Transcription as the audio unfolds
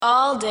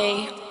all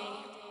day,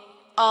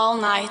 all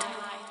night,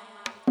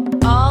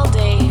 all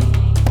day,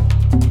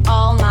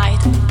 all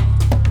night,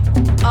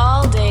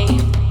 all day,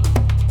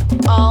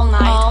 all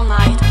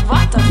night,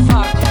 what the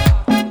fuck?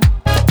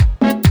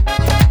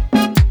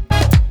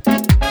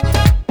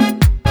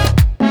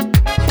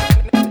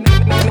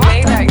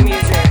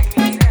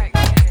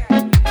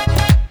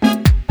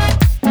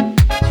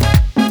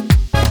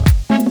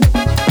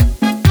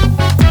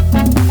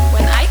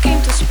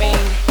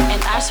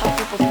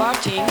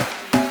 Partying,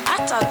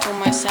 I thought to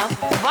myself,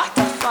 what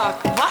the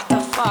fuck,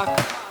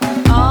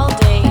 all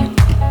day,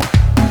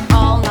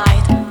 all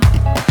night,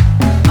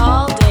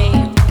 all day,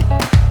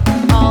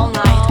 all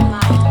night,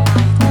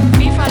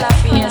 viva la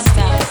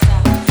fiesta,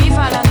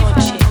 viva la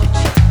noche,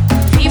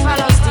 viva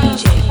los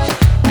DJ.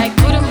 I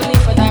couldn't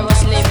believe what I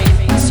was living,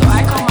 so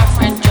I called my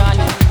friend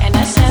Johnny, and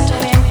I said to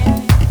him,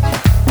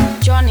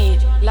 Johnny,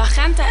 la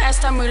gente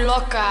está muy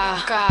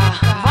loca,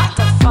 what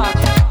the fuck?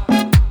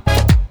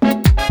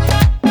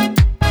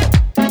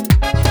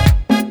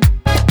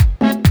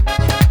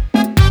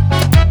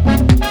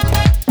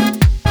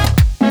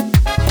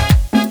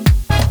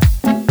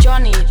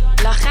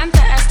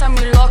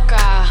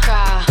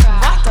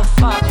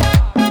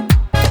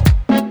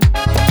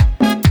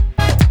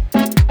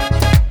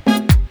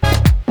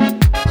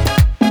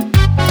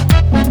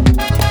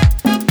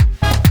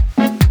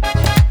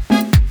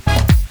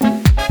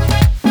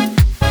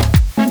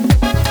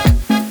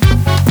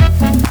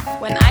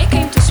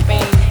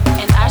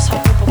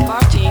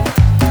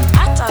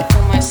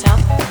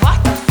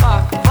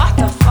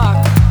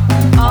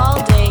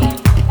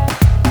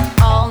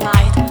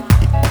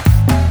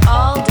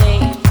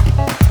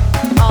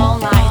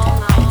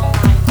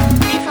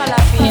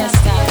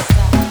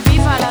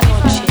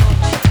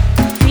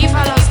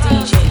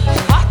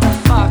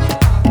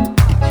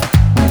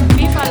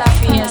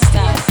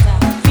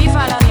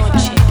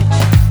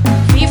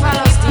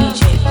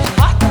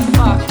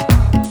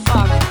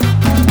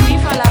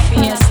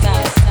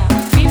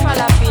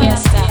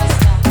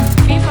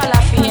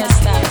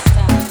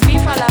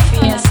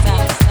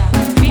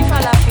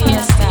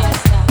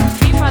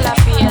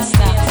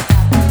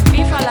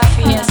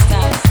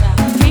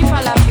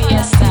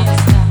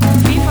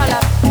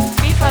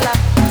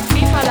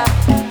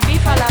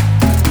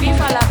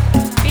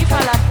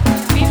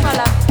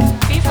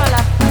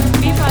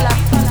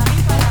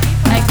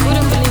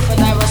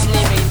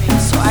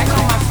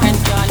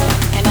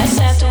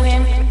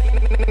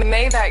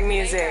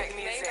 Music.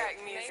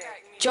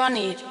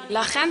 Johnny,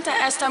 la gente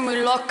está muy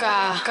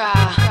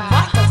loca.